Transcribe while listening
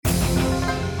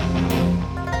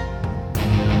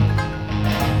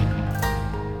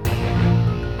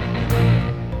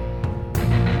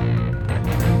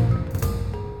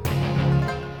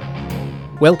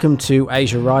Welcome to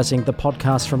Asia Rising, the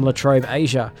podcast from La Trobe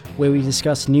Asia, where we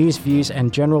discuss news, views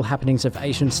and general happenings of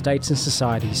Asian states and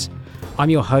societies.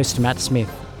 I'm your host, Matt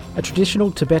Smith. A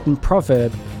traditional Tibetan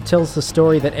proverb tells the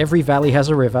story that every valley has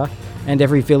a river and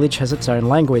every village has its own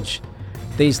language.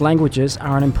 These languages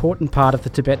are an important part of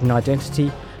the Tibetan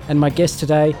identity, and my guest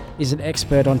today is an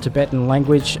expert on Tibetan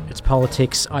language, its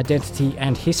politics, identity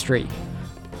and history.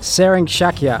 Sarang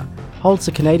Shakya holds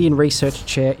the Canadian Research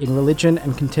Chair in Religion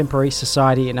and Contemporary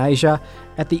Society in Asia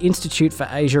at the Institute for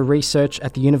Asia Research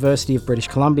at the University of British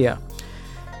Columbia.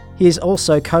 He is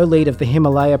also co-lead of the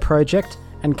Himalaya Project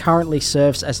and currently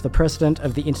serves as the president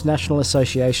of the International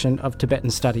Association of Tibetan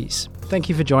Studies. Thank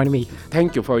you for joining me.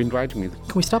 Thank you for inviting me.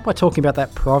 Can we start by talking about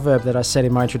that proverb that I said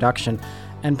in my introduction?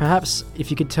 And perhaps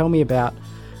if you could tell me about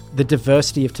the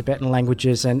diversity of Tibetan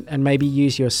languages and maybe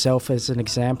use yourself as an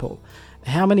example.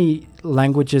 How many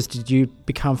languages did you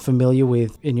become familiar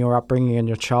with in your upbringing and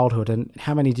your childhood, and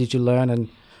how many did you learn? And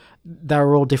they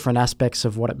were all different aspects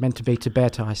of what it meant to be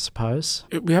Tibet, I suppose.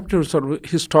 We have to sort of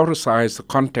historicize the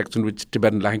context in which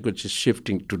Tibetan language is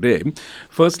shifting today.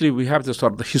 Firstly, we have the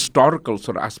sort of the historical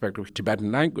sort of aspect of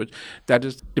Tibetan language, that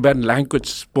is Tibetan language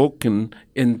spoken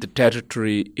in the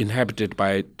territory inhabited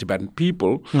by Tibetan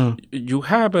people. You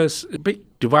have a big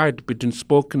divide between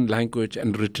spoken language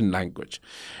and written language.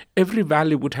 Every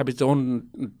valley would have its own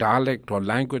dialect or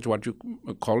language, what you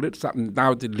call it.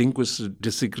 Now the linguists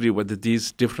disagree whether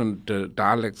these different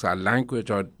dialects are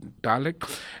language or dialect.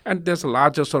 And there's a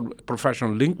larger sort of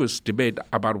professional linguist debate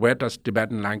about where does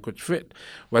Tibetan language fit,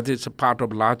 whether it's a part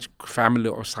of a large family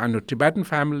or Sino-Tibetan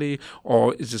family,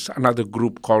 or is this another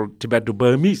group called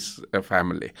Tibeto-Burmese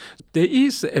family. There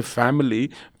is a family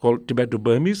called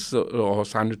Tibeto-Burmese or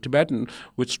Sino-Tibetan,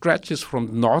 which stretches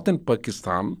from northern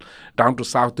Pakistan down to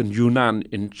southern Yunnan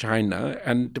in China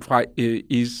and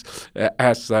is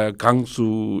as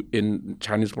Gansu in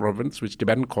Chinese province, which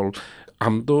Tibetan call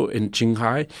Amdo in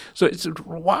Qinghai. So it's a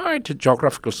wide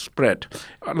geographical spread.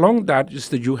 Along that is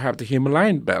that you have the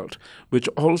Himalayan belt, which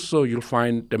also you'll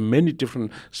find many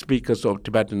different speakers of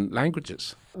Tibetan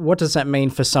languages. What does that mean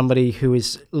for somebody who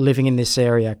is living in this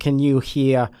area? Can you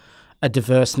hear a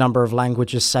diverse number of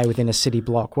languages, say, within a city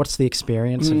block? What's the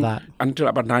experience of that? Until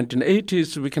about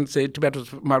 1980s, we can say Tibet was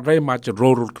very much a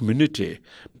rural community.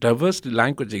 Diversity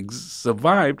language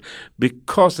survived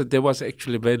because there was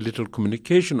actually very little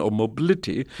communication or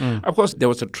mobility. Of course, there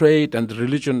was a trade and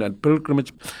religion and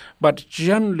pilgrimage, but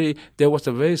generally there was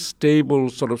a very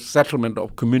stable sort of settlement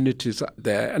of communities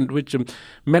there, and which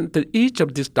meant that each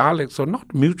of these dialects are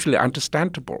not mutually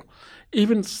understandable.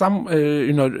 Even some,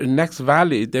 next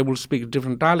valley, they will speak a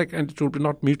different dialect and it will be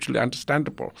not mutually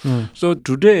understandable. So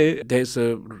today, there's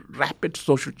a rapid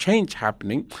social change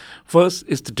happening. First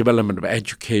is the development of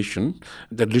education.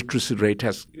 The literacy rate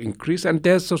has increased, and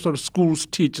there's a sort of schools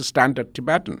teach standard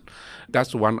Tibetan.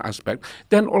 That's one aspect.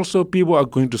 Then also people are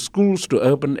going to schools, to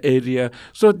urban area.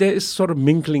 So there is sort of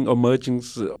mingling or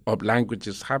mergings of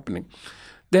languages happening.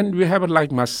 Then we have,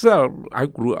 like myself, I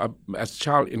grew up as a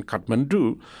child in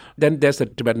Kathmandu. Then there's a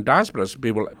Tibetan diaspora,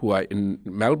 people who are in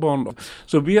Melbourne.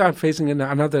 So we are facing in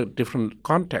another different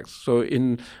context. So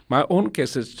in my own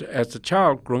case, as a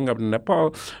child growing up in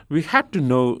Nepal, we had to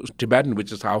know Tibetan,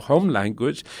 which is our home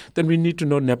language. Then we need to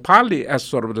know Nepali as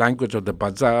sort of language of the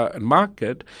bazaar and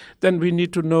market. Then we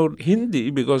need to know Hindi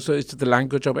because it's the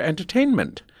language of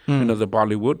entertainment, the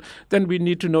Bollywood. Then we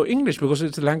need to know English because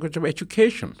it's the language of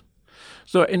education.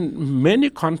 So in many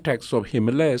contexts of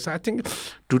Himalayas, I think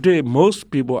today most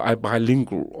people are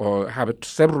bilingual or have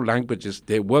several languages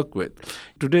they work with.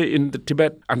 Today in the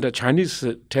Tibet under Chinese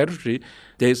territory,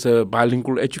 there's a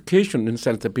bilingual education in the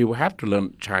sense that people have to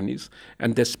learn Chinese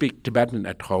and they speak Tibetan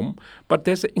at home. But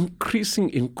there's an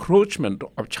increasing encroachment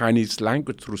of Chinese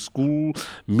language through school,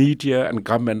 media, and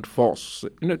government force.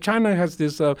 China has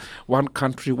this one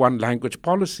country, one language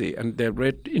policy, and they're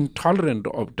very intolerant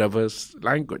of diverse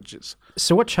languages.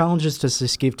 So what challenges does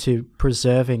this give to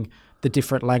preserving the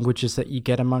different languages that you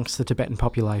get amongst the Tibetan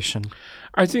population?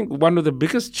 I think one of the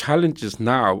biggest challenges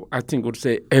now, I think would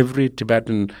say every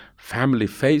Tibetan family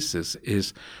faces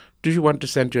is, do you want to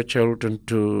send your children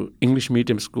to English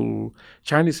medium school,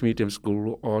 Chinese medium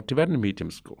school, or Tibetan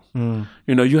medium school?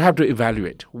 You have to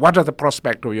evaluate what are the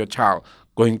prospects of your child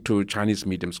going to Chinese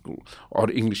medium school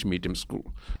or English medium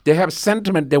school. They have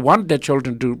sentiment, they want their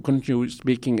children to continue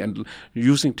speaking and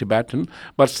using Tibetan,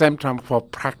 but same time for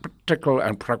practical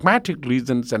and pragmatic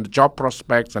reasons and job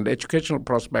prospects and educational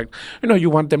prospects, you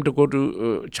want them to go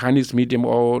to Chinese medium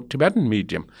or Tibetan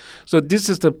medium. So this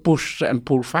is the push and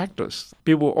pull factors.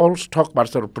 People also talk about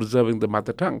sort of preserving the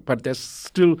mother tongue, but they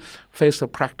still face a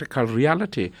practical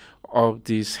reality of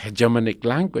this hegemonic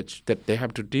language that they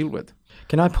have to deal with.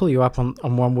 Can I pull you up on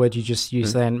one word you just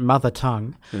used then, mother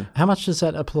tongue? How much does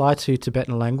that apply to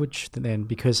Tibetan language then?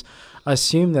 Because I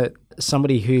assume that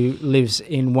somebody who lives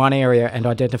in one area and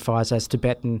identifies as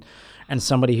Tibetan and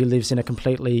somebody who lives in a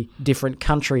completely different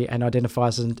country and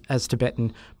identifies as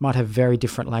Tibetan might have very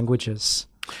different languages.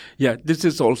 Yeah, this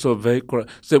is also very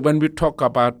correct. So when we talk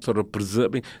about sort of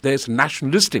preserving, there's a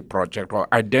nationalistic project or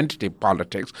identity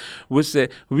politics, which say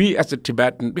we as a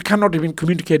Tibetan, we cannot even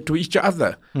communicate to each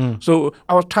other. So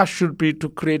our task should be to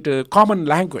create a common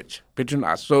language between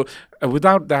us. So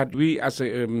without that, we as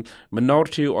a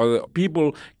minority or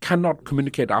people cannot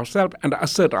communicate ourselves and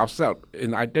assert ourselves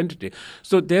in identity.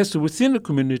 So there's within the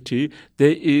community,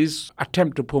 there is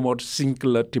attempt to promote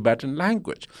singular Tibetan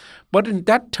language. But in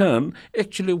that turn,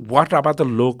 actually, what about the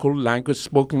local language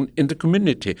spoken in the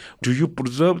community? Do you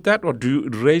preserve that or do you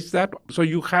erase that? So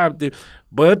you have the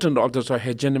burden of the sort of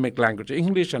hegemonic language,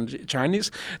 English and Chinese.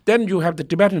 Then you have the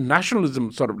Tibetan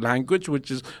nationalism sort of language,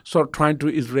 which is sort of trying to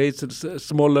erase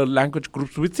smaller language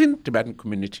groups within Tibetan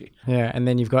community. Yeah, and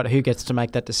then you've got who gets to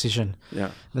make that decision.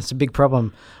 Yeah. That's a big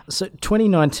problem. So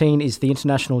 2019 is the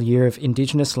International Year of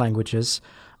Indigenous Languages.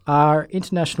 Are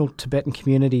international Tibetan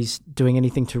communities doing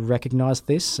anything to recognise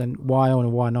this, and why or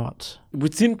why not?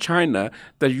 Within China,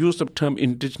 the use of term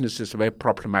indigenous is very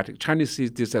problematic. China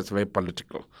sees this as very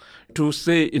political. To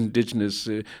say indigenous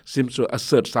seems to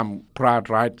assert some prior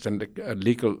rights and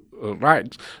legal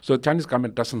rights. So the Chinese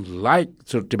government doesn't like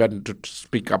Tibetan to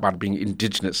speak about being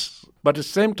indigenous. But at the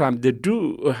same time, they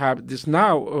do have this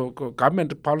now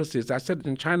government policies. I said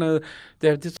in China, they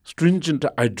have this stringent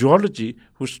ideology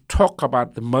which talk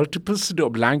about the multiplicity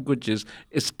of languages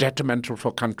is detrimental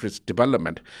for countries'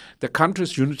 development. The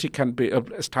country's unity can be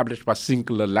established by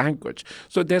singular language.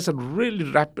 So there's a really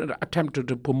rapid attempt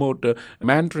to promote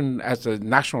Mandarin as a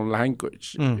national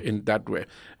language in that way.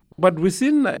 But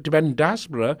within the Tibetan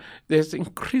diaspora, there's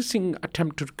increasing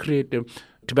attempt to create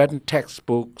Tibetan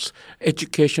textbooks,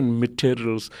 education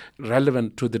materials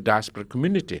relevant to the diaspora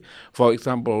community. For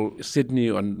example, Sydney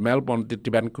and Melbourne, the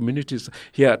Tibetan communities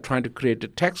here are trying to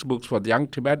create textbooks for the young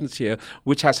Tibetans here,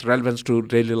 which has relevance to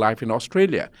daily life in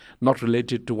Australia, not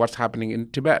related to what's happening in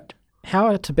Tibet. How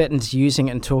are Tibetans using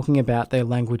and talking about their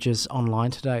languages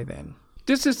online today then?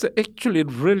 This is actually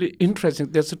really interesting.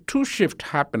 There's a two shift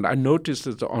happened. I noticed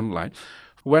this online.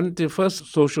 When the first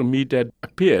social media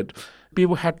appeared,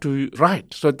 people had to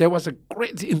write. So there was a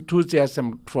great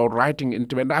enthusiasm for writing in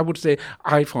Tibetan. I would say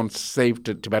iPhone saved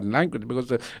the Tibetan language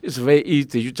because it's very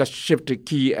easy. You just shift a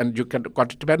key and you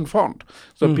got a Tibetan font.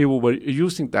 So people were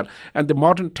using that. And the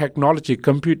modern technology,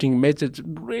 computing, made it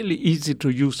really easy to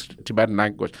use Tibetan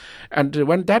language. And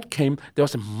when that came, there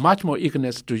was a much more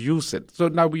eagerness to use it. So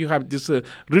now you have this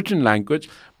written language,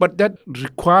 but that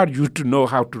required you to know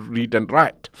how to read and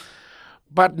write.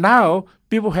 But now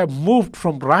people have moved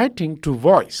from writing to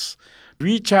voice.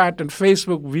 WeChat and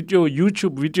Facebook video,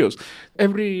 YouTube videos.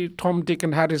 Every Tom, Dick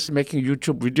and Harry is making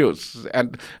YouTube videos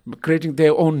and creating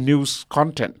their own news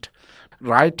content.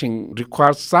 Writing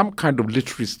requires some kind of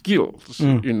literary skills,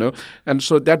 and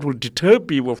so that will deter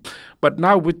people. But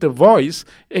now with the voice,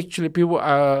 actually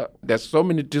there's so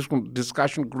many different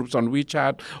discussion groups on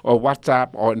WeChat or WhatsApp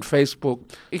or on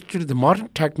Facebook. Actually, the modern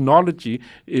technology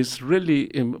is really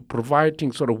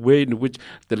providing sort of way in which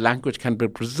the language can be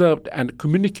preserved and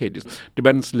communicated.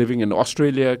 Tibetans living in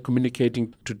Australia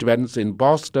communicating to Tibetans in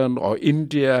Boston or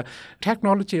India.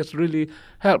 Technology has really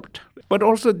helped. But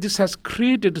also this has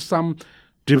created some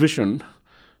division.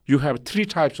 You have three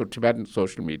types of Tibetan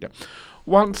social media.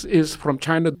 One is from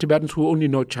China, Tibetans who only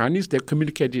know Chinese, they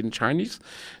communicate in Chinese.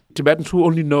 Tibetans who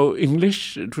only know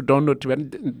English, who don't know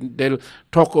Tibetan, they'll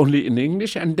talk only in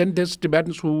English. And then there's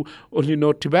Tibetans who only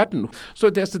know Tibetan. So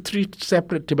there's the three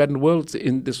separate Tibetan worlds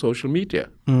in the social media.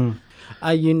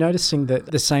 Are you noticing that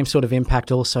the same sort of impact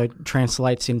also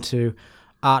translates into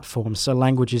art forms? So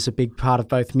language is a big part of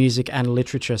both music and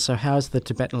literature. So how is the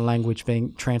Tibetan language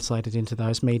being translated into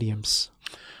those mediums?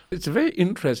 It's very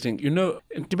interesting.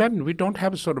 In Tibetan, we don't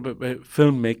have a sort of a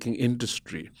filmmaking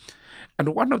industry.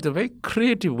 And one of the very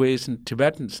creative ways in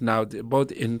Tibetans now,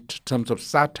 both in terms of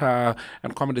satire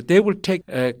and comedy, they will take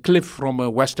a clip from a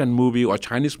Western movie or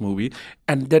Chinese movie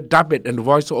and they dub it and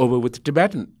voice over with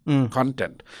Tibetan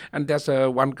content. And there's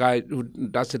one guy who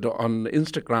does it on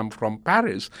Instagram from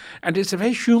Paris. And it's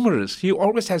very humorous. He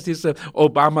always has this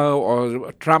Obama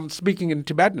or Trump speaking in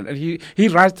Tibetan. And he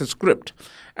writes the script.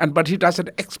 But he does it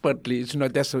expertly.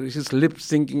 There's his lip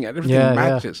syncing and everything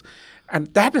matches. Yeah. And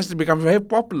that has become very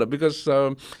popular because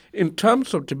in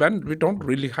terms of Tibetan, we don't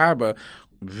really have a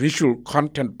visual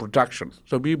content production.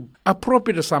 So we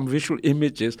appropriate some visual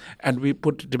images and we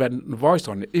put Tibetan voice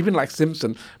on it, even like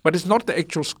Simpson. But it's not the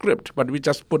actual script, but we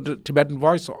just put the Tibetan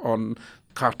voice on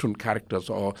cartoon characters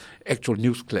or actual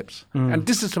news clips. And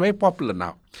this is very popular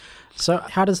now. So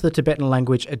how does the Tibetan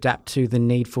language adapt to the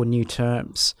need for new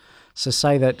terms? So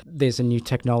say that there's a new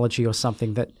technology or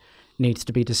something that needs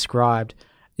to be described.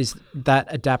 Is that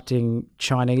adapting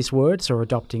Chinese words or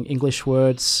adopting English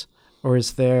words? Or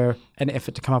is there an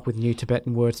effort to come up with new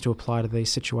Tibetan words to apply to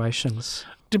these situations?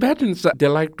 Tibetans, they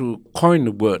like to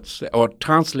coin words or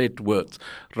translate words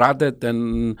rather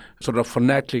than sort of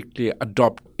phonetically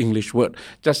adopt English word.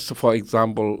 Just for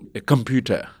example, a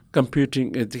computer.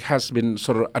 Computing, it has been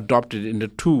sort of adopted in the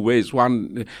two ways.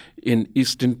 One in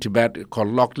Eastern Tibet called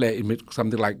Lokle,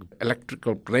 something like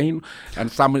electrical brain,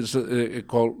 and some is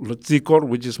called Zikor,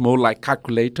 which is more like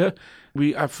calculator.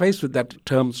 We are faced with that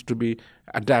terms to be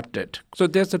adapted. So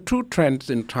there's two trends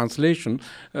in translation.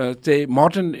 The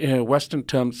modern Western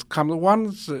terms come,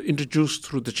 one's introduced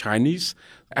through the Chinese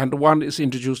and one is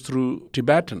introduced through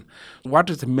Tibetan. What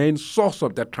is the main source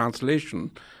of that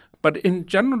translation? But in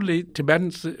generally,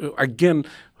 Tibetans, again,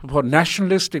 for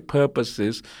nationalistic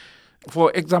purposes,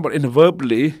 for example, in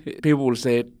verbally, people will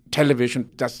say television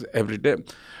just every day.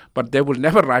 But they will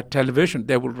never write television.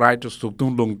 They will write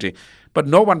Suktung Lungti. But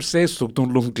no one says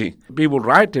Suktung Lungti. People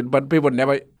write it, but people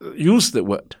never use the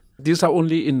word. These are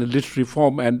only in the literary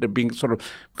form and being sort of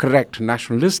correct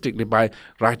nationalistically by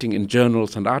writing in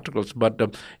journals and articles. But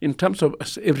in terms of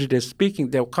everyday speaking,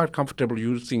 they're quite comfortable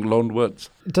using loan words.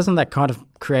 Doesn't that kind of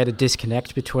create a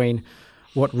disconnect between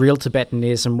what real Tibetan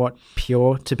is and what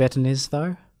pure Tibetan is,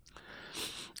 though?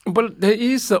 Well, there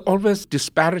is always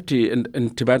disparity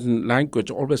in Tibetan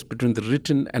language, always between the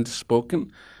written and the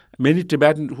spoken. Many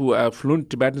Tibetans who are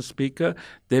fluent Tibetan speaker,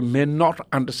 they may not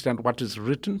understand what is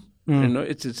written. You know,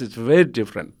 it's very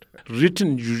different.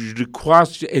 Written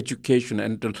requires education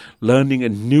and learning a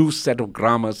new set of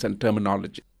grammars and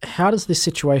terminology. How does this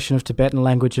situation of Tibetan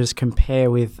languages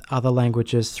compare with other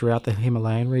languages throughout the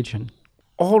Himalayan region?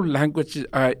 All languages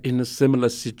are in a similar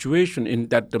situation in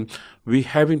that we're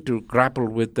having to grapple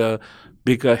with the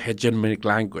bigger hegemonic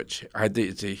language. Either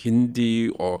it's a Hindi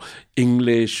or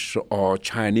English or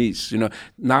Chinese. You know,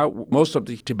 now most of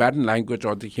the Tibetan language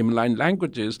or the Himalayan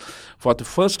languages, for the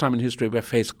first time in history, we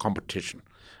face competition.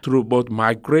 Through both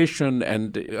migration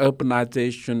and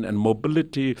urbanization and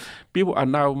mobility, people are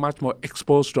now much more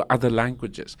exposed to other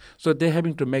languages. So they're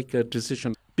having to make a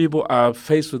decision. People are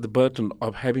faced with the burden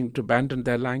of having to abandon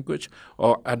their language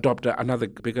or adopt another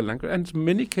bigger language. And in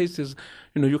many cases,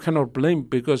 you know, you cannot blame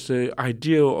because the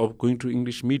idea of going to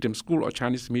English medium school or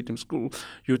Chinese medium school,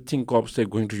 you think of, say,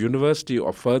 going to university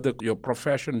or further your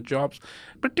profession, jobs,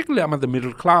 particularly among the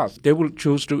middle class. They will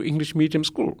choose to English medium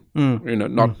school,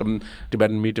 not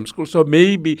Tibetan medium school. So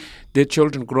maybe their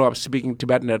children grow up speaking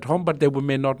Tibetan at home, but they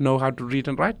may not know how to read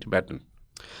and write Tibetan.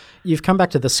 You've come back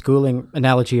to the schooling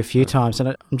analogy a few times, and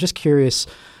I'm just curious,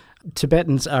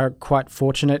 Tibetans are quite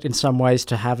fortunate in some ways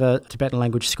to have a Tibetan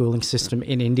language schooling system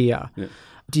in India. Yeah.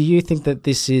 Do you think that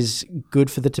this is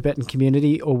good for the Tibetan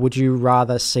community, or would you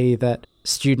rather see that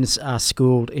students are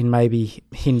schooled in maybe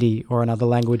Hindi or another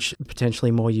language potentially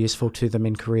more useful to them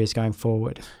in careers going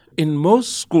forward? In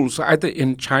most schools, either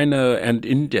in China and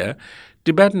India,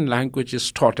 Tibetan language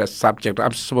is taught as subject. I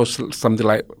suppose something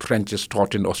like French is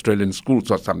taught in Australian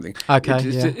schools or something. Okay,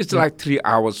 it's like 3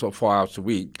 hours or 4 hours a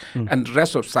week. And the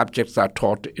rest of subjects are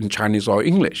taught in Chinese or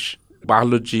English.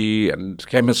 Biology and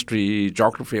chemistry,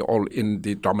 geography, all in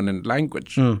the dominant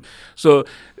language. So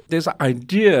this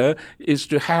idea is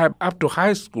to have up to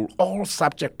high school all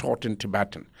subject taught in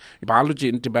Tibetan. Biology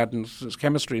in Tibetan,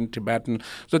 chemistry in Tibetan.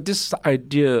 So this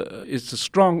idea is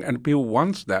strong and people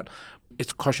want that.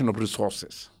 It's a question of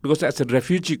resources. Because as a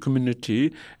refugee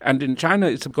community, and in China,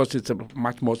 it's because it's a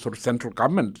much more sort of central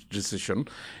government decision,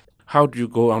 how do you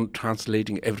go on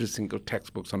translating every single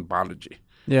textbooks on biology?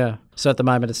 Yeah. So at the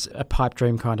moment, it's a pipe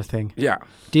dream kind of thing. Yeah.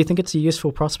 Do you think it's a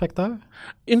useful prospect, though?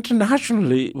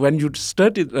 Internationally, when you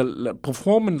study the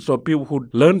performance of people who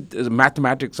learn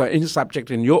mathematics or any subject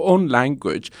in your own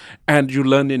language and you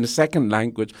learn in a second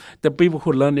language, the people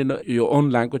who learn in your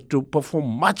own language do perform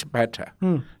much better.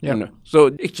 You know? So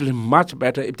actually much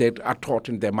better if they are taught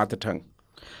in their mother tongue.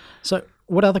 So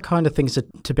what other kind of things are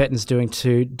Tibetans doing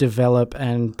to develop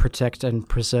and protect and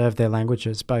preserve their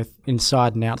languages, both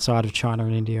inside and outside of China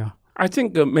and India? I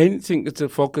think the main thing is to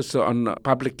focus on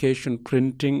publication,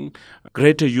 printing,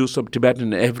 greater use of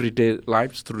Tibetan in everyday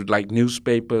lives through like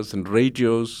newspapers and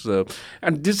radios.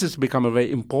 And this has become a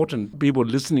very important, people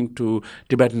listening to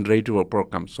Tibetan radio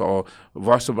programs or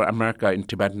Voice of America in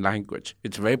Tibetan language.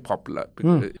 It's very popular.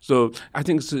 So I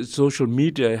think social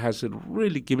media has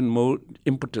really given more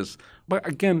impetus. But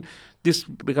again, this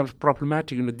becomes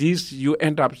problematic. You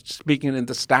end up speaking in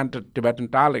the standard Tibetan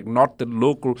dialect, not the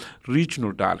local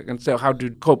regional dialect. And so how do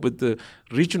you cope with the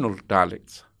regional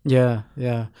dialects? Yeah.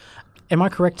 Am I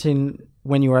correct in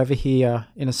when you were over here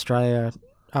in Australia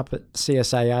up at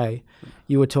CSAA,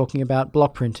 you were talking about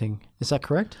block printing? Is that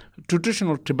correct?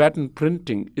 Traditional Tibetan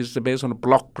printing is based on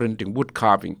block printing, wood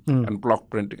carving and block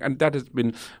printing, and that has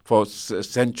been for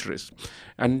centuries.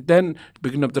 And then,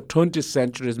 beginning of the 20th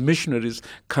century, missionaries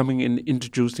coming in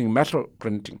introducing metal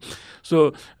printing.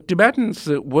 So Tibetans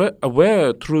were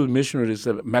aware through missionaries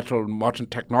of metal modern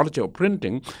technology of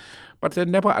printing, but they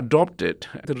never adopted.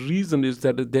 The reason is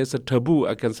that there's a taboo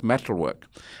against metalwork.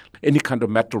 Any kind of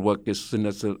metalwork is seen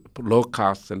as low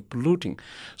caste and polluting.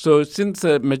 So since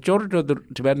the majority of the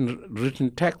Tibetan written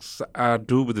texts are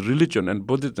do with religion and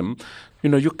Buddhism,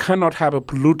 you cannot have a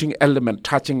polluting element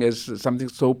touching as something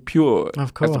so pure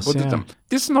of course, as Buddhism. Yeah.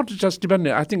 This is not just Tibetan.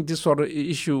 I think this sort of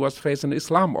issue was faced in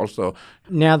Islam also.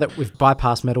 Now that we've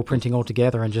bypassed metal printing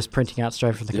altogether and just printing out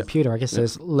straight from the computer, I guess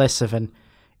there's less of an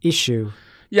issue.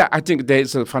 Yeah, I think there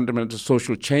is a fundamental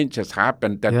social change has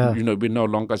happened that, we no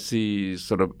longer see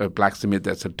sort of a blacksmith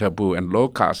as a taboo and low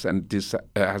caste, and this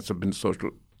has been social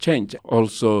change.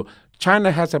 Also,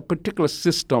 China has a particular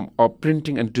system of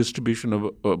printing and distribution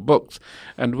of books,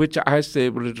 and which I say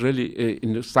will really,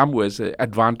 in some ways,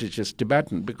 advantages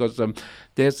Tibetan, because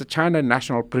there's a China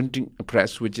National Printing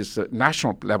Press, which is a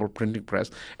national level printing press,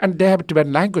 and they have a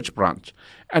Tibetan language branch.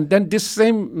 And then this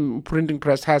same printing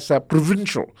press has a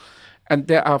provincial. And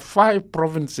there are 5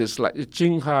 provinces like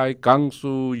Qinghai,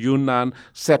 Gansu, Yunnan,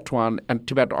 Sichuan, and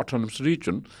Tibet Autonomous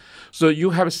Region. So you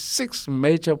have 6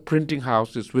 major printing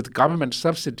houses with government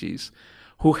subsidies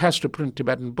who has to print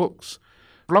Tibetan books.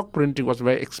 Block printing was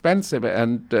very expensive,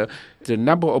 and the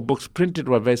number of books printed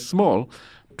were very small.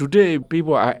 Today,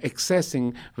 people are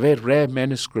accessing very rare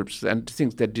manuscripts and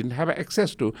things they didn't have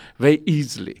access to very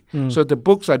easily. So the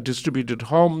books are distributed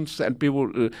homes and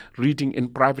people reading in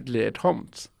privately at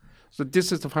homes. So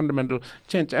this is the fundamental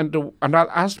change. And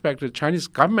another aspect, the Chinese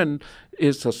government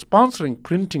is sponsoring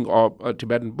printing of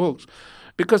Tibetan books,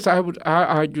 because I would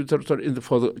argue that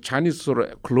for the Chinese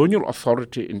colonial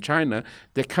authority in China,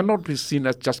 they cannot be seen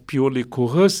as just purely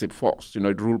coercive force,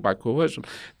 ruled by coercion.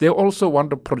 They also want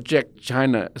to project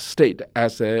China state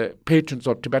as a patrons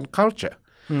of Tibetan culture.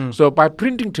 So by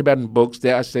printing Tibetan books,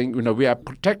 they are saying, we are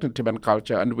protecting Tibetan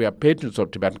culture and we are patrons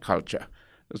of Tibetan culture.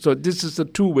 So this is the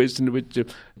 2 ways in which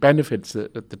it benefits the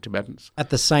Tibetans.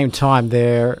 At the same time,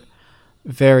 they're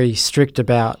very strict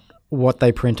about what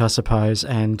they print, I suppose,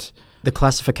 and the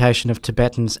classification of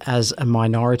Tibetans as a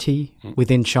minority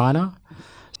within China.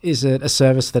 Is it a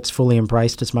service that's fully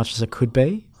embraced as much as it could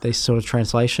be, this sort of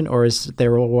translation, or is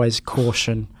there always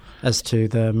caution as to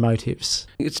the motives?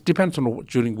 It depends on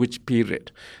during which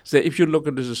period. So if you look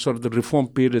at this sort of the reform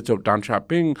periods of Deng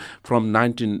Xiaoping from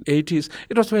 1980s,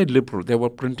 it was very liberal. They were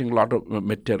printing a lot of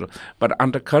material. But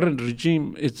under current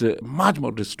regime, it's much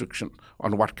more restriction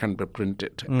on what can be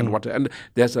printed and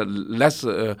there's a less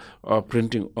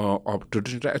printing of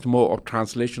traditional, more of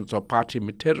translations of party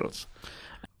materials.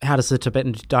 How does the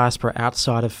Tibetan diaspora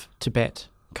outside of Tibet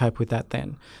cope with that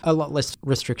then? A lot less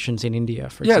restrictions in India,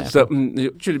 for example.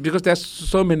 Yes, actually, because there's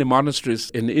so many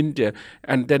monasteries in India,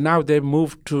 and they've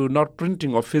moved to not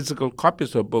printing of physical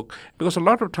copies of book, because a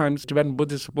lot of times Tibetan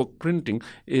Buddhist book printing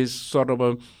is sort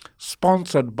of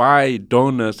sponsored by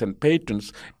donors and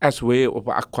patrons as way of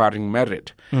acquiring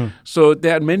merit. So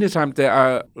many times there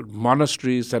are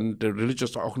monasteries and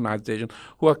religious organizations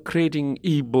who are creating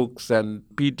e-books and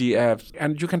PDFs,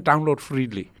 and you can download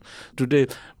freely. Today,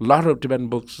 a lot of Tibetan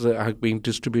books are being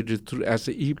distributed as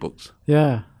e-books.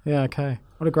 Yeah, okay.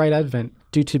 What a great advent.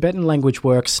 Do Tibetan language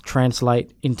works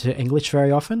translate into English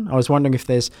very often? I was wondering if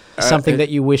there's something that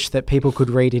you wish that people could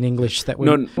read in English.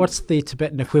 What's the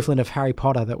Tibetan equivalent of Harry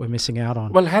Potter that we're missing out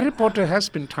on? Well, Harry Potter has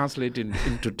been translated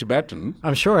into Tibetan.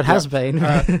 I'm sure it has been.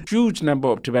 A huge number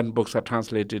of Tibetan books are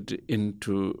translated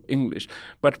into English,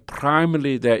 but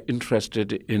primarily they're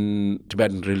interested in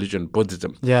Tibetan religion,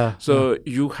 Buddhism. So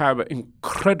you have an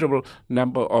incredible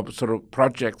number of sort of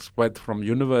projects, both from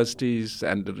universities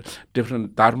and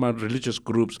different Dharma religious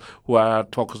groups who are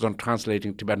focused on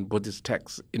translating Tibetan Buddhist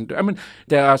texts into.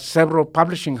 There are several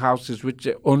publishing houses which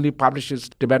only publishes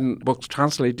Tibetan books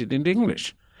translated into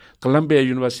English. Columbia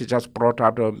University just brought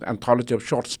out an anthology of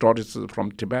short stories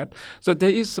from Tibet. So there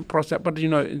is a process, but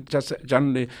just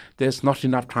generally there's not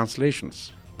enough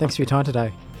translations. Thanks for your time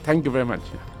today. Thank you very much.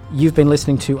 You've been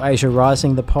listening to Asia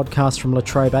Rising, the podcast from La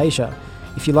Trobe Asia.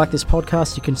 If you like this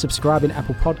podcast, you can subscribe in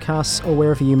Apple Podcasts or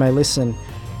wherever you may listen.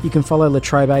 You can follow La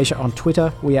Trobe Asia on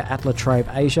Twitter. We are at La Trobe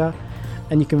Asia.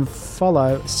 And you can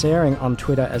follow Tsering on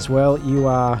Twitter as well. You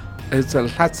are... It's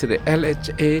Lhatseri,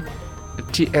 Lhatseri.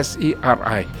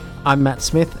 I'm Matt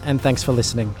Smith, and thanks for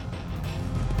listening.